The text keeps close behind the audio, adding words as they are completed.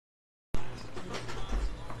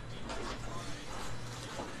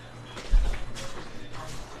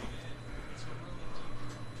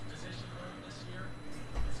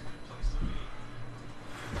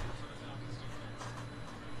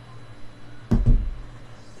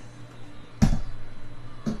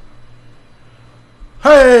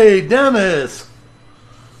Hey, Dennis.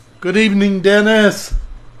 Good evening, Dennis.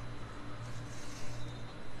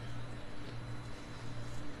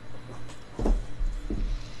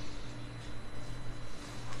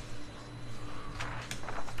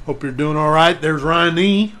 Hope you're doing all right. There's Ryan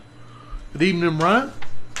E. Good evening, Ryan.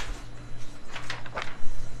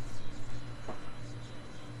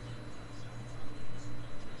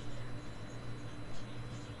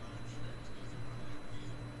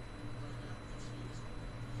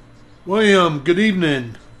 William, good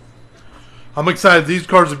evening. I'm excited. These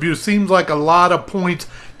cards are beautiful. Seems like a lot of points.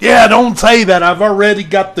 Yeah, don't say that. I've already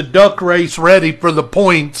got the duck race ready for the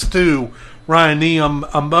points too, Ryan E.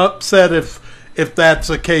 I'm upset if that's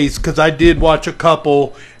the case, because I did watch a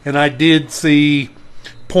couple and I did see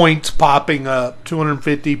points popping up.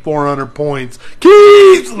 250, 400 points.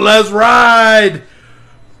 Keys, let's ride.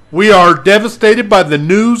 We are devastated by the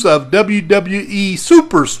news of WWE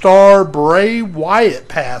superstar Bray Wyatt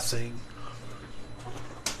passing.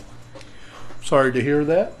 Sorry to hear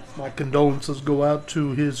that. My condolences go out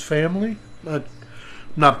to his family.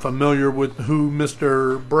 Not familiar with who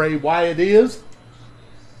Mr. Bray Wyatt is.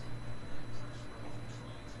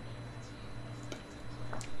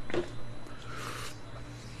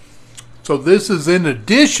 So this is in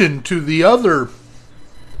addition to the other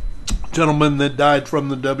gentleman that died from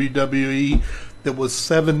the WWE that was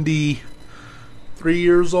 73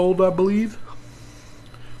 years old, I believe.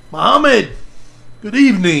 Muhammad, good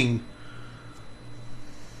evening.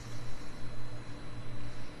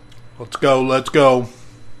 Let's go, let's go.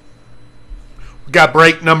 We got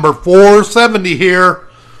break number 470 here.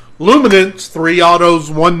 Luminance, 3 autos,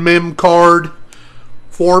 1 mem card,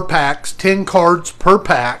 4 packs, 10 cards per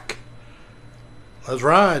pack. Let's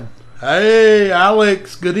ride. Hey,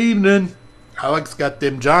 Alex, good evening. Alex got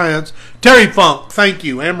them Giants. Terry Funk, thank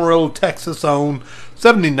you. Amarillo, Texas owned,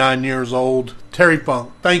 79 years old. Terry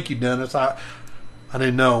Funk, thank you, Dennis. I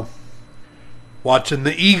didn't know. Watching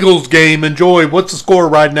the Eagles game. Enjoy. What's the score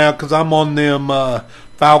right now? Because I'm on them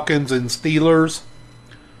Falcons and Steelers.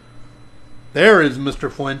 There is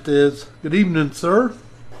Mr. Fuentes. Good evening, sir.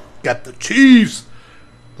 Got the Chiefs.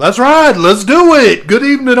 Let's ride. Let's do it. Good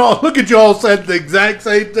evening, all. Look at y'all said the exact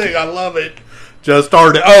same thing. I love it. Just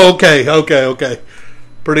started. Oh, okay.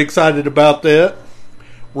 Pretty excited about that.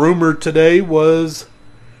 Rumor today was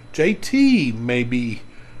JT maybe.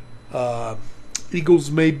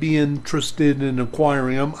 Eagles may be interested in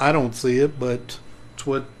acquiring him. I don't see it, but it's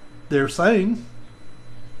what they're saying.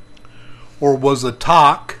 Or was a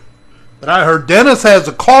talk. But I heard Dennis has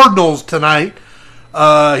the Cardinals tonight.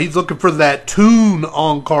 He's looking for that Tune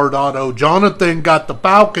on-card auto. Jonathan got the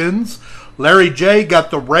Falcons. Larry J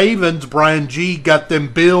got the Ravens. Brian G got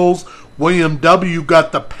them Bills. William W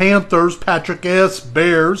got the Panthers. Patrick S,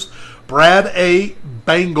 Bears. Brad A,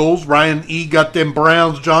 Bengals. Ryan E got them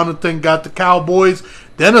Browns. Jonathan got the Cowboys.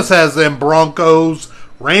 Dennis has them Broncos.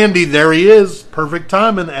 Randy, there he is. Perfect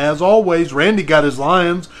timing, as always. Randy got his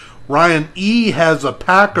Lions. Ryan E has the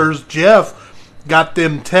Packers. Jeff got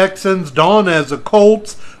them Texans. Don has the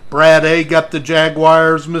Colts. Brad A got the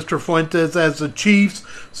Jaguars. Mr. Fuentes has the Chiefs.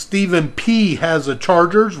 Stephen P has the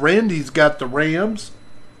Chargers. Randy's got the Rams.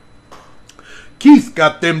 Keith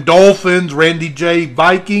got them Dolphins. Randy J,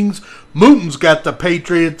 Vikings. Mooton's got the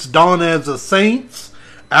Patriots. Don has the Saints.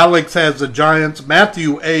 Alex has the Giants.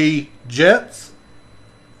 Matthew A, Jets.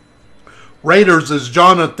 Raiders is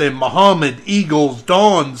Jonathan. Muhammad, Eagles.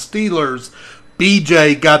 Don, Steelers.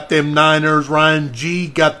 BJ got them Niners. Ryan G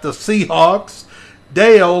got the Seahawks.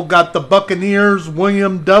 Dale got the Buccaneers.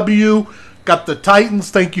 William W got the Titans.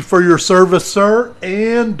 Thank you for your service, sir.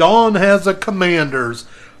 And Don has the Commanders.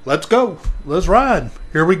 Let's go. Let's ride.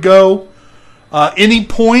 Here we go. Any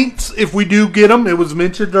points, if we do get them, it was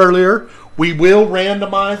mentioned earlier, we will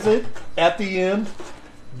randomize it at the end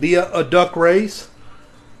via a duck race.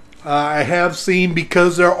 I have seen,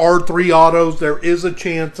 because there are 3 autos, there is a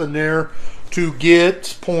chance in there to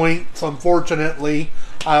get points, unfortunately.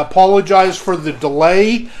 I apologize for the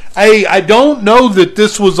delay. Hey, I don't know that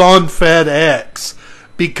this was on FedEx,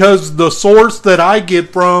 because the source that I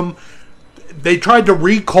get from, they tried to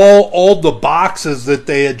recall all the boxes that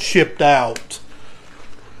they had shipped out.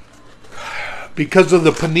 Because of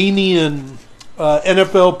the Panini and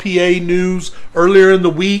NFLPA news earlier in the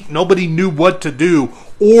week, nobody knew what to do.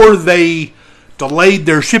 Or they delayed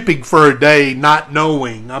their shipping for a day not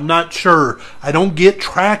knowing. I'm not sure. I don't get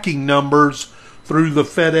tracking numbers through the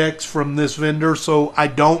FedEx from this vendor, so I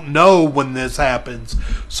don't know when this happens.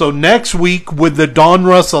 So next week with the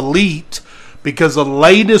Donruss Elite, because the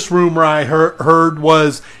latest rumor I heard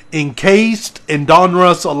was encased and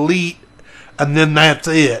Donruss Elite, and then that's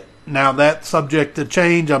it. Now, that's subject to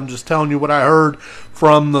change. I'm just telling you what I heard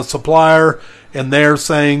from the supplier, and they're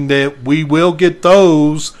saying that we will get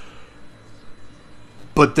those,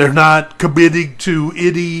 but they're not committing to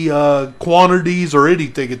any quantities or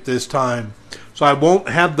anything at this time. So I won't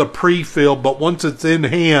have the pre-fill, but once it's in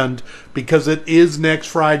hand, because it is next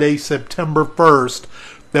Friday, September 1st,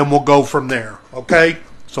 then we'll go from there, okay?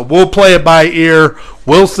 So we'll play it by ear.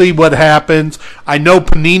 We'll see what happens. I know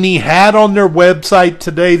Panini had on their website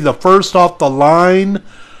today the first off the line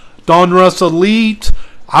Donruss Elite.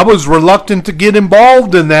 I was reluctant to get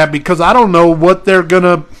involved in that because I don't know what they're going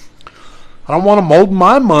to... I don't want to mold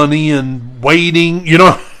my money and waiting, you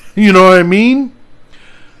know what I mean?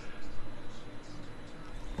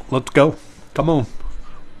 Let's go. Come on.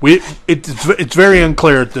 It's very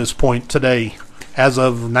unclear at this point today, as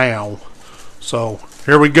of now. So,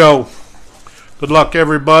 here we go. Good luck,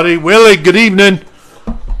 everybody. Willie, good evening.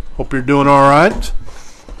 Hope you're doing all right.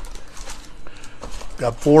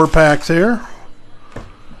 Got 4 packs here.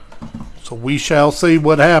 So, we shall see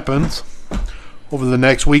what happens over the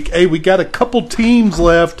next week. Hey, we got a couple teams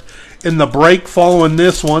left in the break following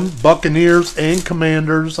this one. Buccaneers and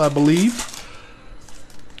Commanders, I believe.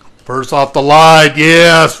 First off the line,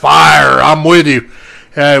 yes, fire. I'm with you.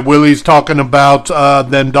 Willie's talking about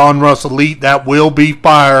then Donruss Elite. That will be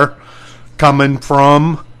fire coming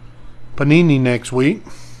from Panini next week.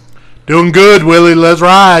 Doing good, Willie. Let's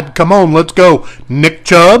ride. Come on, let's go. Nick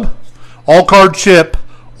Chubb, all card ship.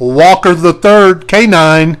 Walker the third,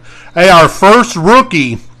 K9. Hey, our first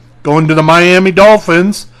rookie going to the Miami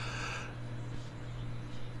Dolphins.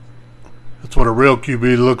 That's what a real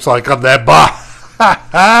QB looks like on that box.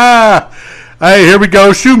 Hey, here we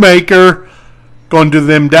go. Shoemaker going to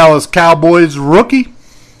them Dallas Cowboys rookie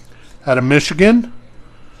out of Michigan.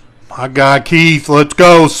 My guy Keith, let's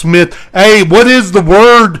go. Smith. Hey, what is the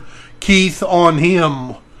word, Keith, on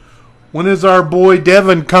him? When is our boy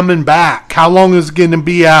Devin coming back? How long is it going to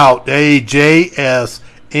be out? Hey,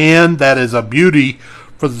 JSN, that is a beauty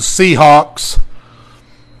for the Seahawks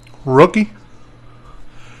rookie.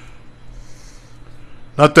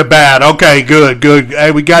 Not that bad. Okay, good.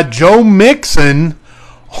 Hey, we got Joe Mixon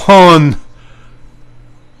on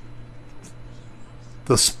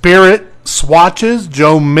the Spirit swatches.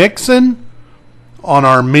 Joe Mixon on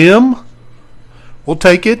our MIM. We'll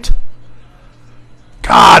take it.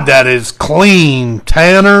 God, that is clean.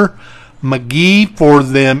 Tanner McGee for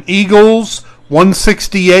them Eagles.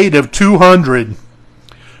 168 of 200.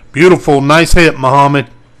 Beautiful. Nice hit, Muhammad.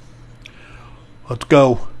 Let's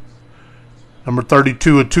go. Number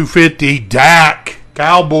 32 of 250, Dak,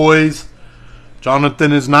 Cowboys.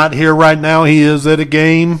 Jonathan is not here right now. He is at a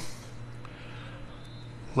game.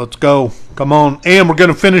 Let's go. Come on. And we're going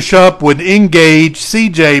to finish up with Engage,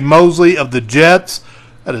 CJ Mosley of the Jets.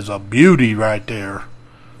 That is a beauty right there.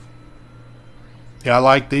 Yeah, I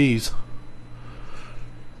like these.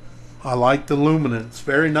 I like the Luminance.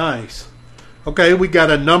 Very nice. Okay, we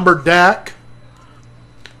got a numbered Dak.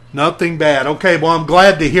 Nothing bad. Okay, well, I'm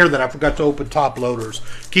glad to hear that. I forgot to open top loaders.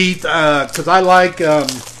 Keith, because I like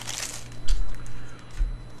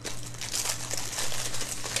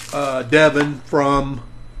Devin from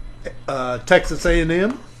Texas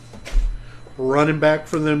A&M. Running back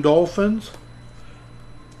for them Dolphins.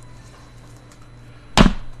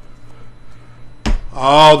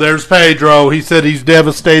 Oh, there's Pedro. He said he's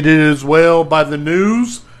devastated as well by the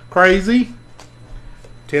news. Crazy.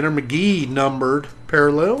 Tanner McGee numbered.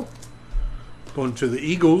 Parallel. Going to the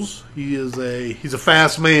Eagles. He's a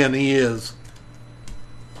fast man, he is.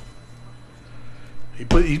 He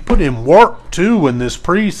put in work too in this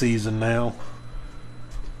preseason now.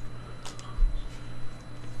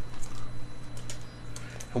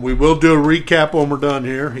 And we will do a recap when we're done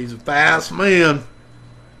here. He's a fast man.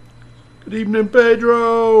 Good evening,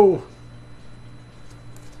 Pedro.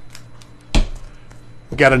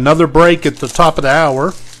 We got another break at the top of the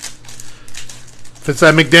hour. Fits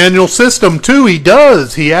that McDaniel system, too. He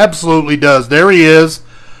does. He absolutely does. There he is.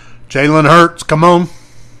 Jalen Hurts. Come on.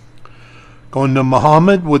 Going to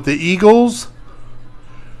Muhammad with the Eagles.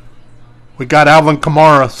 We got Alvin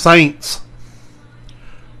Kamara. Saints.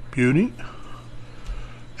 Beauty.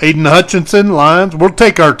 Aiden Hutchinson. Lions. We'll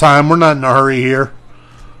take our time. We're not in a hurry here.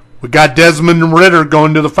 We got Desmond Ridder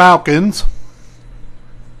going to the Falcons.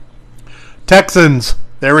 Texans.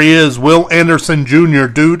 There he is. Will Anderson Jr.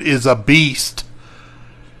 Dude is a beast.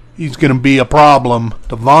 He's going to be a problem.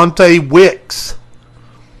 Devontae Wicks.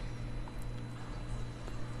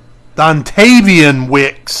 Dontavian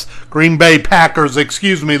Wicks. Green Bay Packers.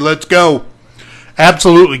 Excuse me. Let's go.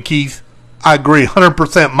 Absolutely, Keith. I agree.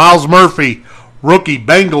 100%. Miles Murphy. Rookie.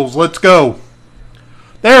 Bengals. Let's go.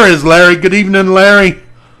 There is Larry. Good evening, Larry.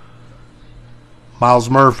 Miles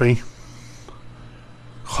Murphy.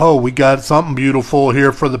 Oh, we got something beautiful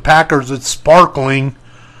here for the Packers. It's sparkling.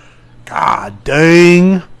 God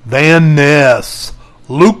dang. Van Ness.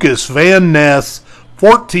 Lucas Van Ness.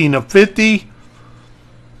 14 of 50.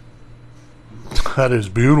 That is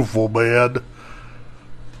beautiful, man.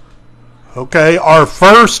 Okay, our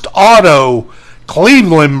first auto.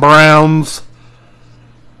 Cleveland Browns.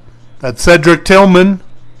 That's Cedric Tillman.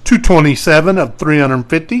 227 of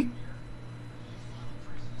 350.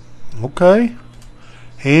 Okay.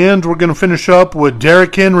 And we're going to finish up with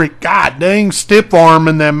Derrick Henry. God dang, stiff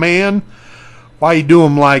arming that man. Why you do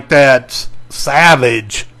him like that?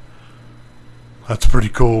 Savage. That's pretty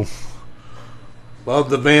cool. Love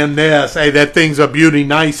the Van Ness. Hey, that thing's a beauty.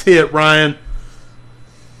 Nice hit, Ryan.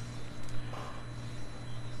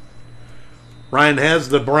 Ryan has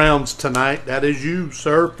the Browns tonight. That is you,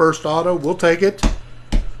 sir. First auto. We'll take it.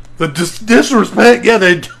 The disrespect. Yeah,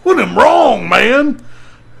 they're doing him wrong, man.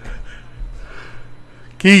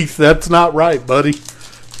 Keith, that's not right, buddy.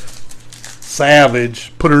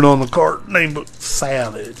 Savage. Put it on the card. Name book.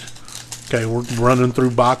 Savage. Okay, we're running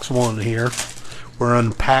through box 1 here. We're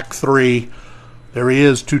on pack 3. There he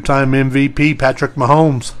is, 2-time MVP, Patrick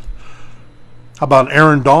Mahomes. How about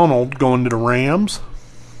Aaron Donald going to the Rams?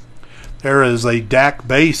 There is a Dak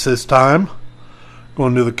base this time.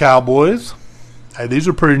 Going to the Cowboys. Hey, these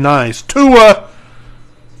are pretty nice. Tua.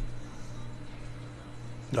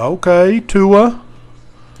 Okay, Tua.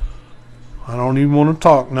 I don't even want to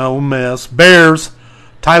talk. No mess. Bears.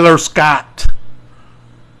 Tyler Scott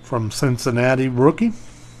from Cincinnati, rookie.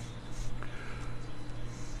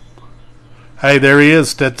 Hey, there he is.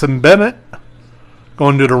 Stetson Bennett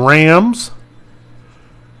going to the Rams.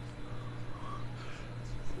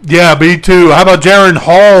 Yeah, me too. How about Jaron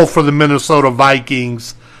Hall for the Minnesota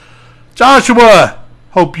Vikings? Joshua,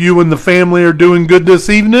 hope you and the family are doing good this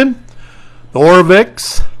evening. The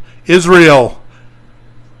Orvics, Israel,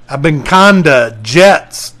 Abenkanda,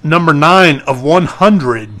 Jets, number 9 of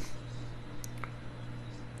 100.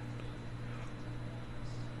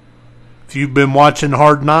 If you've been watching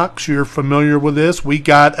Hard Knocks, you're familiar with this. We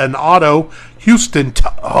got an auto, Houston.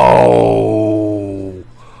 Oh,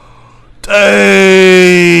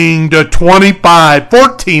 dang, to 25,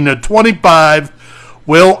 14 to 25.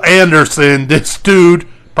 Will Anderson, this dude,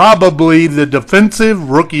 probably the defensive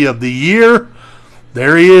rookie of the year.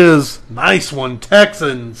 There he is. Nice one,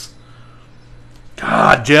 Texans.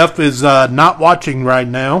 God, Jeff is not watching right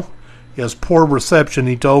now. He has poor reception,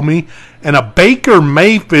 he told me. And a Baker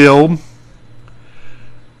Mayfield.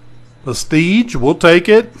 Prestige, we'll take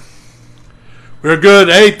it. We're good.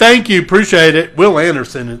 Hey, thank you. Appreciate it. Will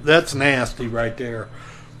Anderson, that's nasty right there.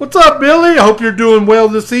 What's up, Billy? I hope you're doing well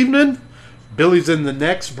this evening. Billy's in the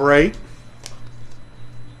next break.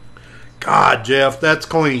 God, Jeff, that's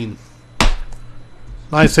clean.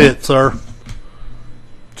 Nice hit, sir.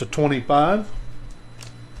 To 25.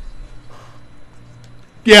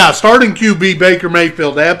 Yeah, starting QB Baker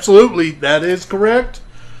Mayfield. Absolutely, that is correct.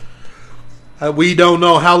 We don't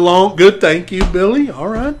know how long. Good, thank you, Billy. All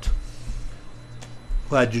right.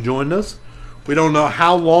 Glad you joined us. We don't know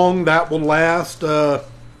how long that will last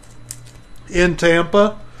in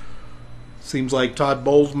Tampa. Seems like Todd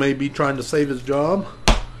Bowles may be trying to save his job.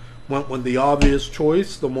 Went with the obvious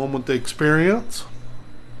choice, the one with the experience.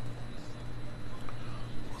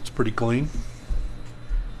 It's pretty clean.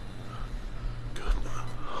 Good.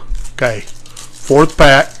 Okay, 4th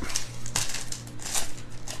pack.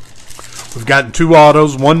 We've gotten 2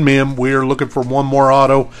 autos, 1 mem. We're looking for 1 more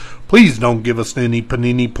auto. Please don't give us any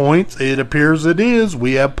Panini points. It appears it is.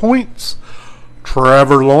 We have points.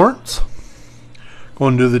 Trevor Lawrence.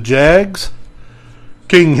 Going to the Jags.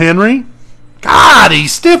 King Henry. God,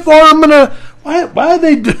 he's stiff arming a. Why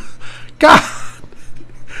they do? God.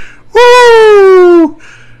 Woo!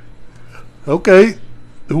 Okay.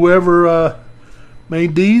 Whoever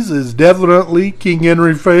made these is definitely King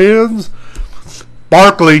Henry fans.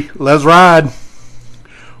 Barkley, let's ride.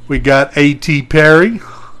 We got A.T. Perry,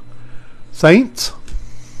 Saints.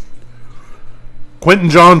 Quentin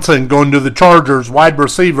Johnson going to the Chargers, wide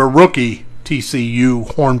receiver, rookie, TCU,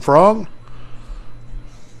 Horned Frog.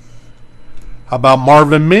 How about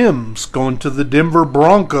Marvin Mims going to the Denver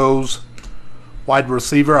Broncos, wide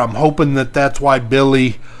receiver? I'm hoping that that's why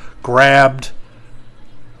Billy grabbed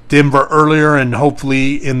Denver earlier, and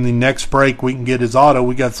hopefully in the next break we can get his auto.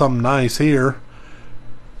 We got something nice here.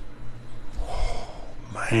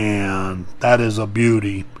 Man, that is a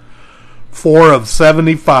beauty. 4 of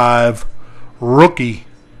 75. Rookie.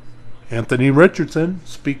 Anthony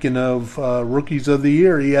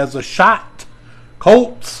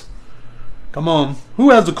Come on. Who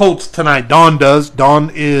has the Colts tonight? Don does.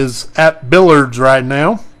 Don is at Billards right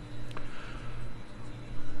now.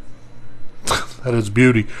 That is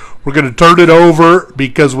beauty. We're going to turn it over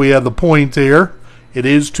because we have the points here. It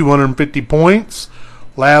is 250 points.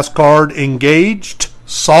 Last card engaged.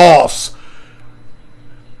 Sauce.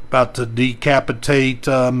 About to decapitate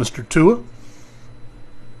Mr. Tua.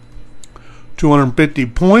 250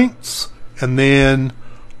 points. And then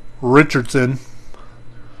Richardson.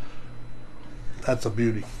 That's a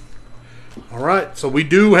beauty. All right, so we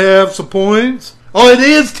do have some points. Oh, it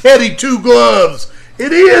is Teddy Two Gloves.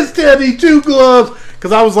 It is Teddy Two Gloves.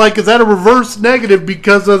 Because I was like, is that a reverse negative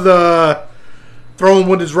because of the throwing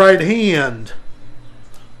with his right hand?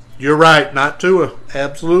 You're right, not Tua.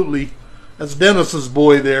 Absolutely. That's Dennis's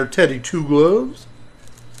boy there, Teddy Two Gloves.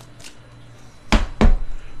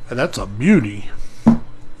 And that's a beauty.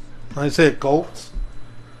 Nice hit, Colts.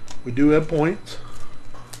 We do have points.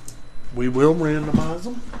 We will randomize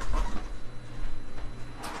them.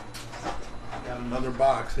 Got another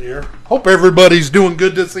box here. Hope everybody's doing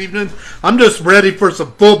good this evening. I'm just ready for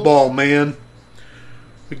some football, man.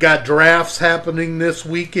 We got drafts happening this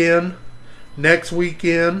weekend, next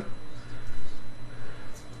weekend.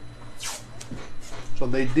 So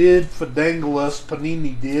they did finagle us,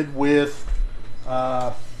 Panini did, with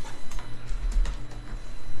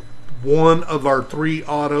one of our 3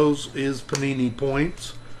 autos is Panini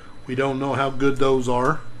points. We don't know how good those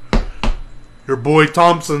are. Your boy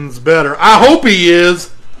Thompson's better. I hope he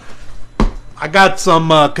is. I got some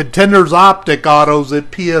Contenders Optic autos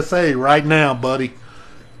at PSA right now, buddy.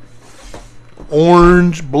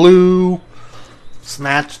 Orange, blue.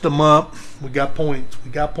 Snatched them up. We got points.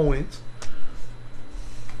 We got points.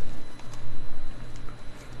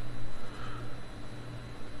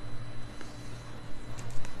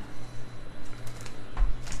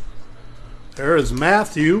 There is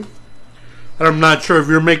Matthew. I'm not sure if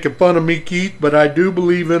you're making fun of me, Keith, but I do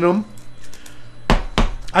believe in him.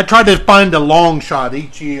 I try to find a long shot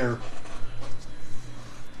each year.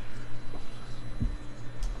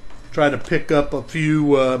 Try to pick up a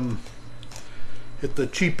few at the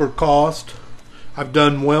cheaper cost. I've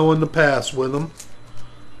done well in the past with them.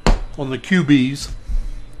 On the QBs.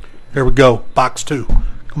 Here we go. Box 2.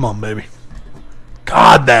 Come on, baby.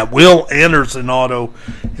 God, that Will Anderson auto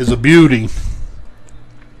is a beauty.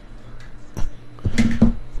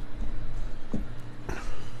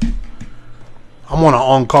 I want an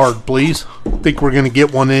on-card, please. I think we're going to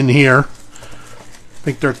get one in here. I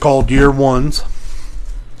think they're called year ones.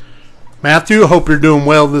 Matthew, hope you're doing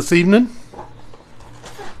well this evening.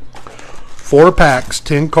 4 packs,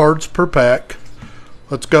 10 cards per pack.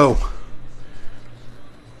 Let's go.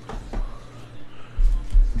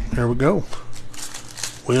 There we go.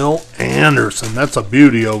 Will Anderson. That's a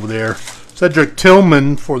beauty over there. Cedric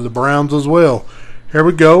Tillman for the Browns as well. Here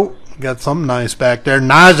we go. Got something nice back there.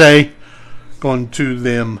 Najee going to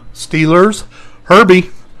them Steelers.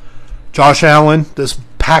 Herbie. Josh Allen. This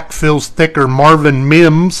pack feels thicker. Marvin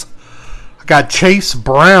Mims. I got Chase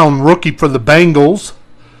Brown, rookie for the Bengals.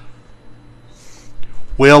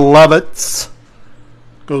 Will Levis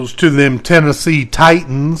goes to them Tennessee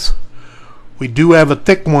Titans. We do have a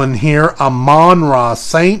thick one here. Amon-Ra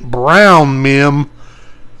St. Brown Mim.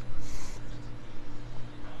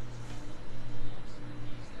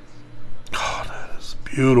 Oh, that is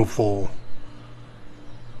beautiful.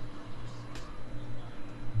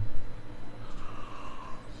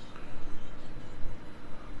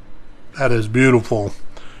 That is beautiful.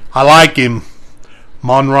 I like him.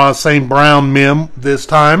 Amon-Ra St. Brown Mim this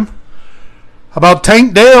time. How about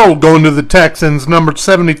Tank Dell going to the Texans, number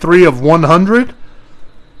 73 of 100?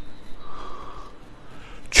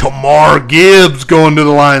 Jamar Gibbs going to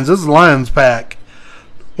the Lions. This is the Lions pack.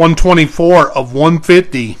 124 of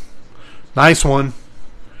 150. Nice one.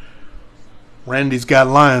 Randy's got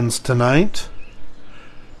Lions tonight.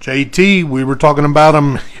 JT, we were talking about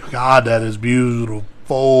him. God, that is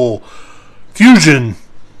beautiful. Fusion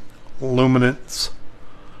Luminance.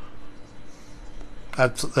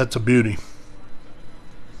 That's a beauty.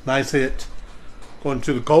 Nice hit. Going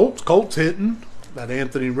to the Colts. Colts hitting. That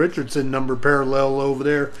Anthony Richardson number parallel over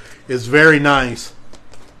there is very nice.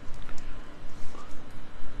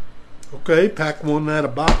 Okay, pack 1 out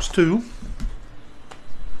of box 2.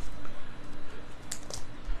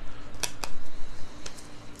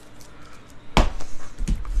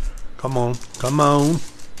 Come on. Come on.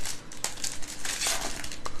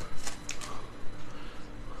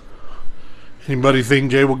 Anybody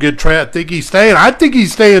think Jay will get trapped? I think he's staying. I think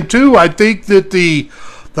he's staying too. I think that the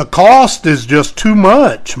cost is just too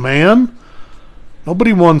much, man.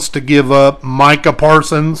 Nobody wants to give up Micah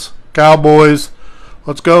Parsons, Cowboys.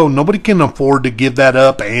 Let's go. Nobody can afford to give that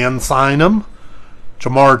up and sign him.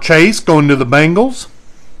 Jamar Chase going to the Bengals.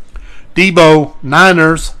 Debo,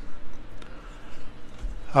 Niners.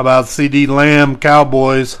 How about CD Lamb,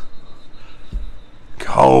 Cowboys?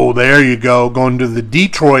 Oh, there you go. Going to the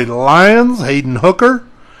Detroit Lions, Hayden Hooker.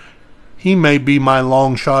 He may be my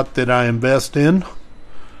long shot that I invest in.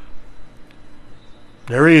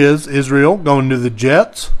 There he is, Israel, going to the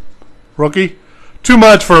Jets. Rookie. Too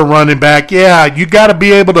much for a running back. Yeah, you got to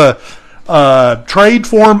be able to trade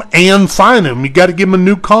for him and sign him. You got to give him a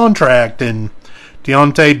new contract. And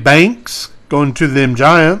Deontay Banks going to them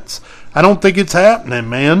Giants. I don't think it's happening,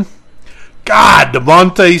 man. God,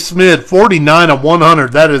 Devontae Smith, 49 of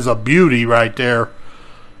 100. That is a beauty right there.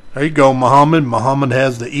 There you go, Muhammad. Muhammad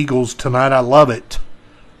has the Eagles tonight. I love it.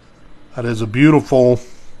 That is a beautiful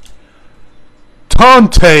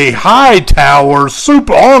Dante Hightower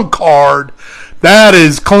super on card. That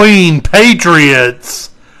is clean. Patriots.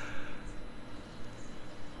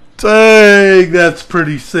 Dang, that's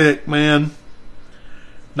pretty sick, man.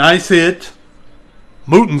 Nice hit.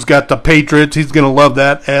 Mooton's got the Patriots. He's going to love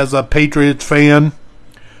that as a Patriots fan.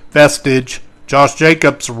 Vestige. Josh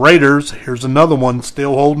Jacobs, Raiders. Here's another one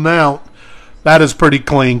still holding out. That is pretty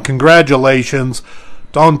clean. Congratulations,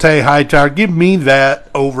 Dante Hightower. Give me that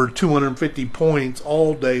over 250 points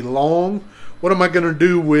all day long. What am I going to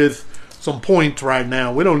do with some points right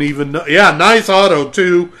now? We don't even know. Yeah, nice auto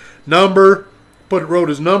too. Number. Wrote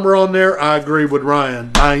his number on there. I agree with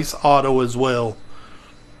Ryan. Nice auto as well.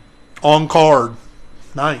 On card.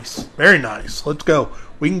 Nice. Very nice. Let's go.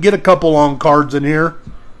 We can get a couple on cards in here.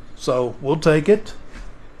 So we'll take it.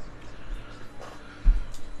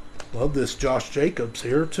 Love this Josh Jacobs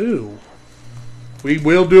here too. We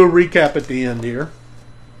will do a recap at the end here.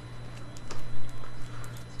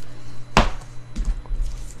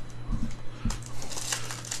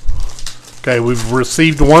 Okay, we've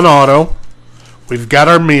received one auto. We've got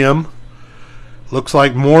our mem. Looks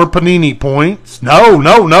like more Panini points. No,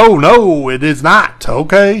 it is not.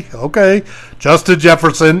 Okay. Justin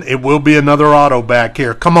Jefferson, it will be another auto back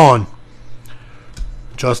here. Come on.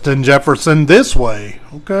 Justin Jefferson this way.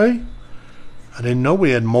 Okay. I didn't know we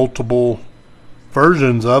had multiple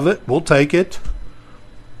versions of it. We'll take it.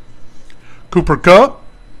 Cooper Kupp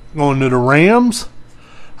going to the Rams.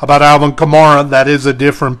 How about Alvin Kamara? That is a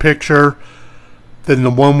different picture than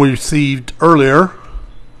the one we received earlier.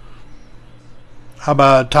 How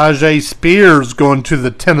about Tajay Spears going to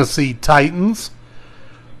the Tennessee Titans?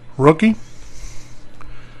 Rookie.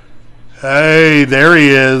 Hey, there he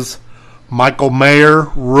is. Michael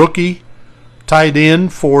Mayer, rookie. Tight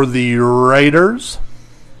end for the Raiders.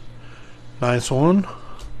 Nice one.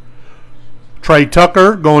 Trey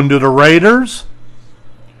Tucker going to the Raiders.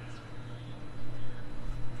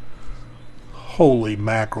 Holy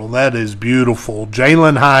mackerel, that is beautiful.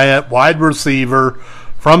 Jalen Hyatt, wide receiver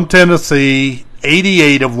from Tennessee.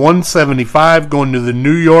 88 of 175 going to the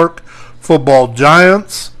New York Football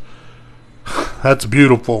Giants. That's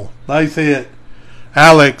beautiful. Nice hit.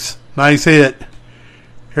 Alex, nice hit.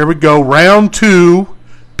 Here we go. Round 2.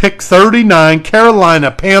 Pick 39. Carolina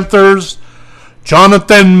Panthers.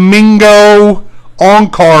 Jonathan Mingo.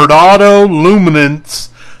 On-card auto. Luminance.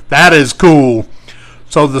 That is cool.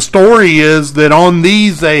 So the story is that on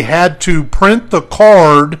these they had to print the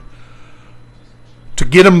card to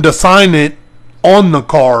get them to sign it on the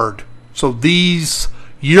card. So these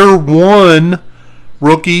year 1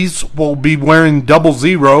 rookies will be wearing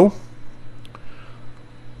 00.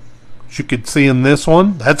 As you can see in this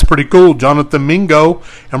one. That's pretty cool. Jonathan Mingo.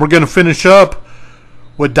 And we're going to finish up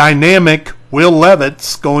with dynamic Will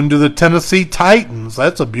Levis going to the Tennessee Titans.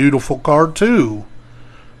 That's a beautiful card too.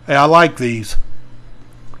 Hey, I like these.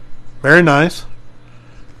 Very nice.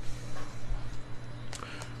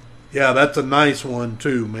 Yeah, that's a nice one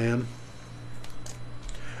too, man.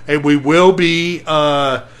 Hey, we will be,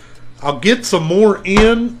 I'll get some more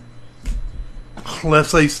in,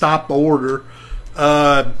 unless they stop the order.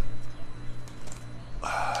 What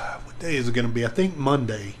day is it going to be? I think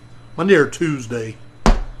Monday. Monday or Tuesday.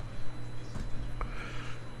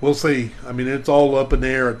 We'll see. I mean, it's all up in the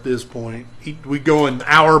air at this point. We going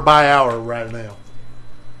hour by hour right now.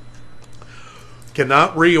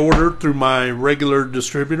 Cannot reorder through my regular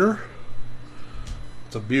distributor.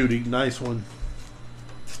 It's a beauty. Nice one.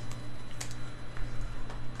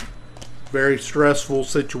 Very stressful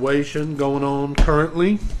situation going on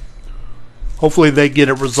currently. Hopefully they get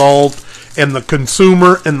it resolved and the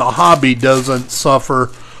consumer and the hobby doesn't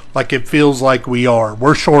suffer like it feels like we are.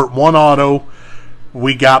 We're short one auto.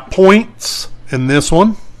 We got points in this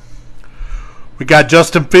one. We got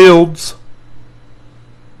Justin Fields.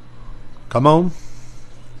 Come on.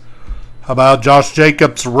 How about Josh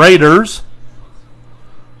Jacobs, Raiders?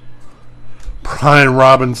 Brian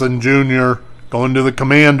Robinson Jr. going to the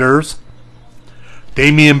Commanders.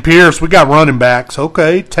 Dameon Pierce. We got running backs.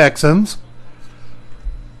 Okay, Texans.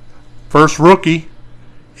 First rookie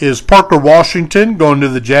is Parker Washington going to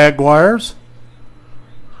the Jaguars.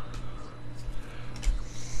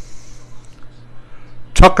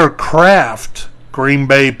 Tucker Kraft, Green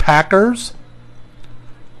Bay Packers.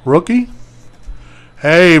 Rookie.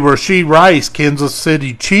 Hey, Rashee Rice, Kansas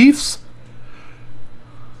City Chiefs.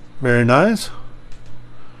 Very nice.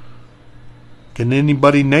 Can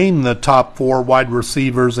anybody name the top 4 wide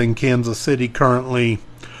receivers in Kansas City currently?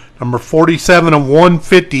 Number 47 of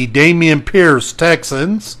 150, Dameon Pierce,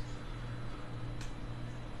 Texans.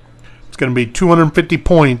 It's going to be 250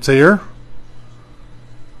 points here.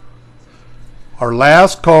 Our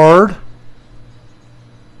last card.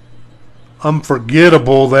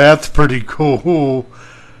 Unforgettable. That's pretty cool.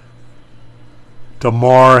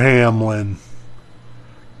 Damar Hamlin.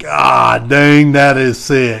 God dang, that is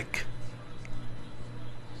sick.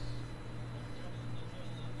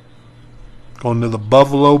 Going to the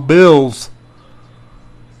Buffalo Bills.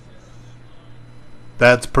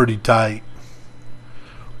 That's pretty tight.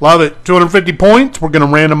 Love it. 250 points. We're going to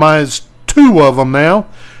randomize 2 of them now.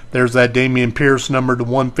 There's that Dameon Pierce number to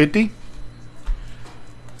 150.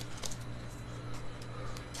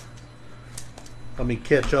 Let me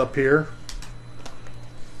catch up here.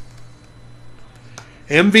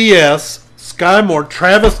 MVS, Sky Moore,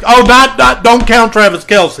 Travis. Oh, don't count Travis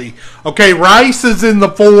Kelce. Okay, Rice is in the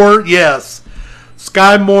 4. Yes.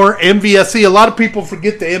 Sky Moore, MVS. A lot of people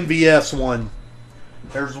forget the MVS one.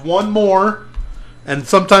 There's one more, and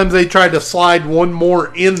sometimes they try to slide one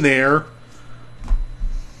more in there.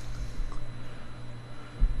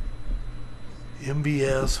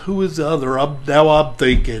 MVS. Who is the other? Now I'm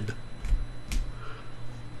thinking.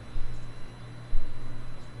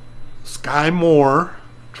 Sky Moore.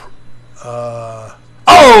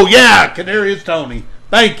 Oh, yeah. Kadarius Toney.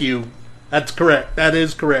 Thank you. That's correct. That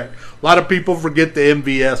is correct. A lot of people forget the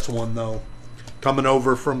MVS one, though. Coming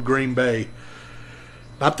over from Green Bay.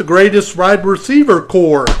 Not the greatest wide receiver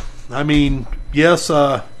core. I mean, yes,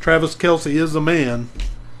 Travis Kelce is a man.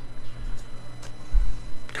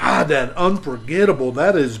 God, that unforgettable.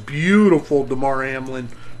 That is beautiful, Damar Hamlin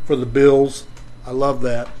for the Bills. I love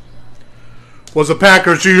that. Was a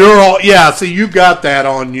Packers. You're all, yeah, see, you got that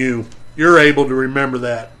on you. You're able to remember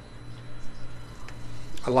that.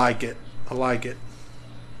 I like it. I like it.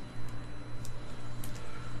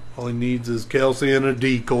 All he needs is Kelce and a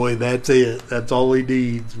decoy. That's it. That's all he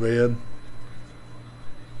needs, man.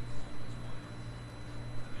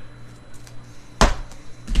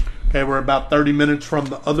 Okay, we're about 30 minutes from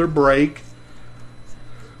the other break.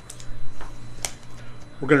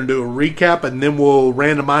 We're going to do a recap, and then we'll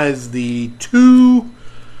randomize the 2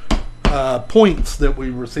 points that we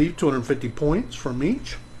received, 250 points from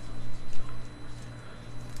each.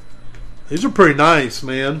 These are pretty nice,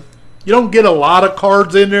 man. You don't get a lot of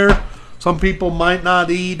cards in there. Some people might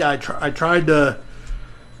not eat. I tried to,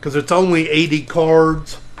 because it's only 80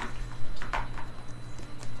 cards.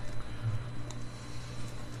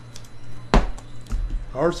 There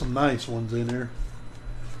are some nice ones in there.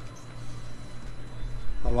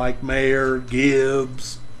 I like Mayer,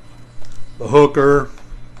 Gibbs, the hooker.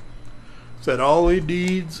 Said all he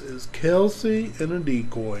needs is Kelce and a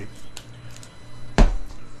decoy.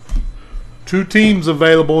 2 teams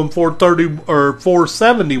available in 430 or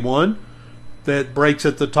 471. That breaks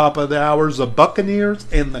at the top of the hours: the Buccaneers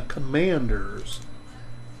and the Commanders.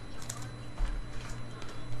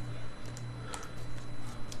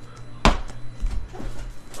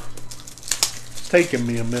 It's taking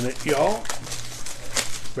me a minute, y'all.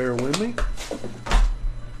 Bear with me.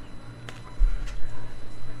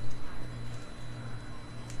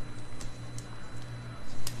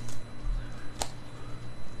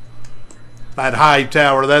 That high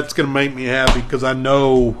tower, that's going to make me happy because I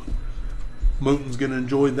know Mooton's going to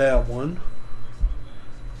enjoy that one.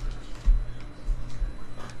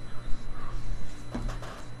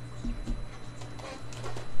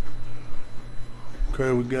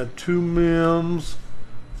 Okay, we got 2 Mims.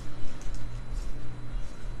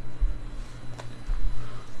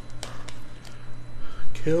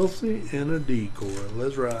 Kelce and a decoy.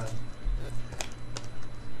 Let's ride.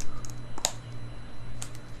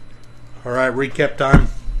 All right, recap time.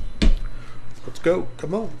 Let's go.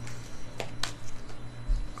 Come on.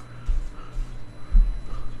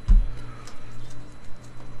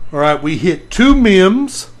 All right, we hit 2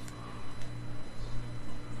 Mims.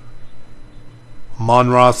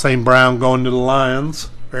 Amon-Ra St. Brown going to the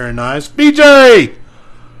Lions. Very nice. BJ!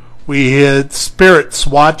 We hit Spirit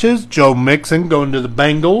Swatches. Joe Mixon going to the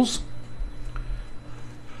Bengals.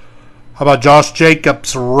 How about Josh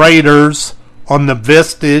Jacobs Raiders on the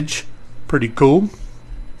Vestige? Pretty cool.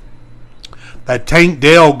 That Tank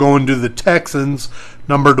Dell going to the Texans,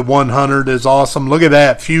 number to 100, is awesome. Look at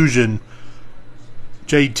that fusion.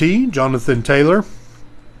 JT, Jonathan Taylor.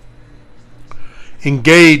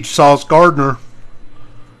 Engage, Sauce Gardner.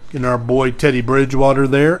 Getting our boy Teddy Bridgewater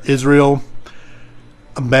there. Israel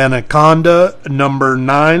Banaconda, number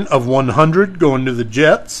 9 of 100, going to the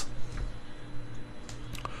Jets.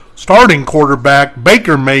 Starting quarterback,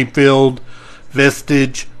 Baker Mayfield,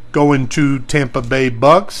 Vestige, going to Tampa Bay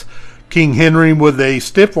Bucks. King Henry with a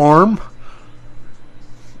stiff arm.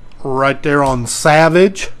 Right there on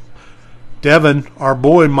Savage. Devin, our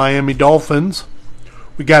boy, Miami Dolphins.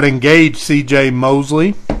 We got engaged, C.J.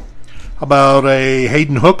 Mosley. How about a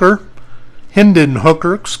Hendon Hooker,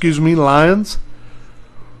 Lions.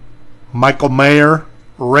 Michael Mayer,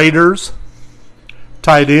 Raiders.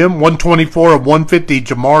 Tight end, 124 of 150,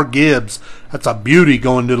 Jamar Gibbs. That's a beauty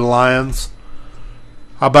going to the Lions.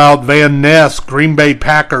 How about Van Ness, Green Bay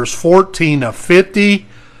Packers, 14 of 50.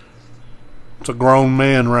 It's a grown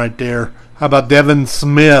man right there. How about Devontae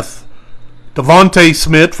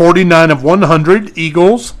Smith, 49 of 100,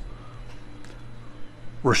 Eagles.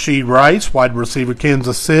 Rashee Rice, wide receiver,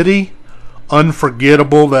 Kansas City.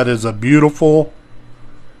 Unforgettable. That is a beautiful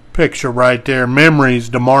picture right there. Memories,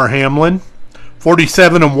 DeMar Hamlin.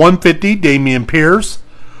 47 of 150, Dameon Pierce.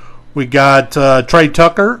 We got Trey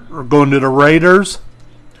Tucker going to the Raiders.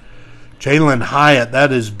 Jalen Hyatt,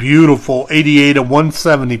 that is beautiful. 88 of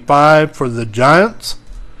 175 for the Giants.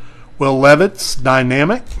 Will Levis,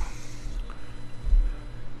 dynamic.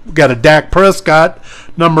 We got a Dak Prescott,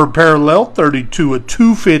 number parallel, 32 of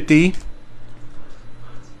 250.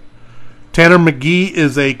 Tanner McGee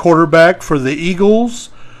is a quarterback for the Eagles,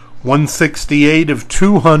 168 of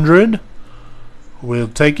 200. We'll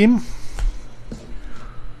take him.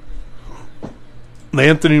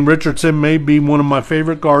 Anthony Richardson may be one of my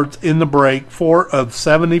favorite guards in the break. 4 of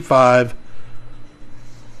 75.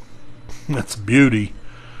 That's beauty.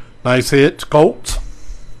 Nice hit, Colts.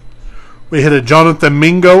 We hit a Jonathan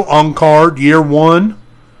Mingo on card, year 1.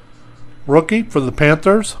 Rookie for the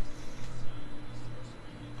Panthers.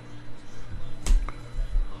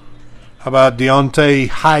 How about Dante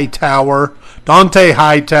Hightower,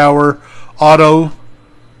 auto.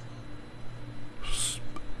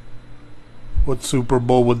 What Super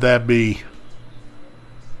Bowl would that be?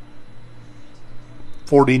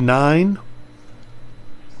 49?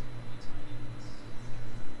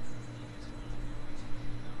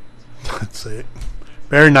 That's it.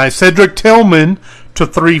 Very nice. Cedric Tillman to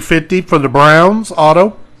 350 for the Browns,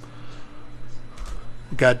 auto.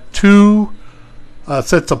 Got 2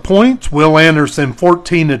 sets of points. Will Anderson,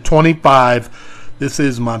 14 to 25. This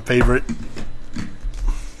is my favorite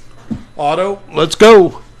auto. Let's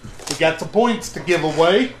go. We got some points to give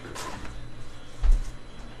away.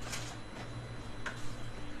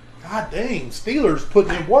 God dang, Steelers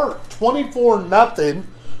putting in work. 24-0.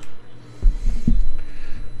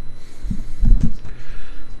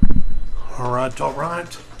 All right, all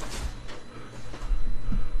right.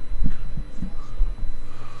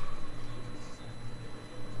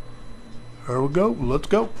 There we go. Let's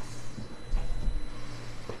go.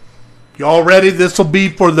 Y'all ready? This will be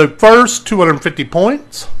for the first 250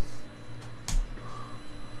 points.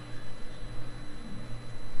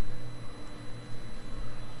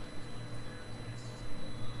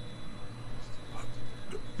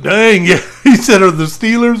 Dang, yeah. He said, are the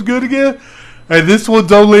Steelers good again? And this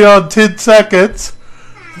one's only on 10 seconds.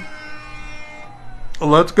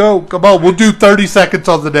 Let's go. Come on, we'll do 30 seconds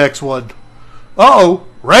on the next one. Uh-oh,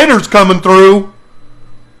 Raiders coming through.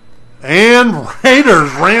 And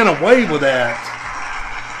Raiders ran away with that.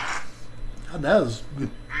 God, that was good.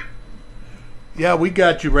 Yeah, we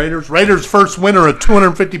got you, Raiders. Raiders' first winner of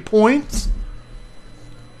 250 points.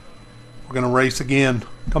 We're going to race again.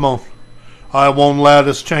 Come on. I won't let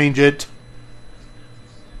us change it.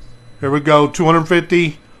 Here we go.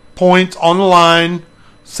 250 points on the line.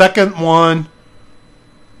 Second one.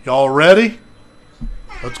 Y'all ready?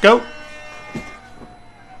 Let's go.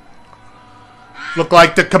 Look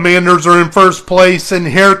like the Commanders are in first place. And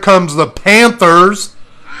here comes the Panthers.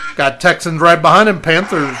 Got Texans right behind them.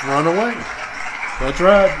 Panthers run away. That's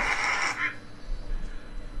right.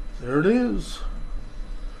 There it is.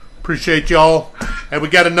 Appreciate y'all. And we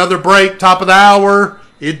got another break, top of the hour.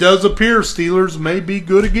 It does appear Steelers may be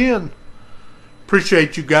good again.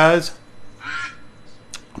 Appreciate you guys.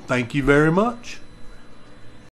 Thank you very much.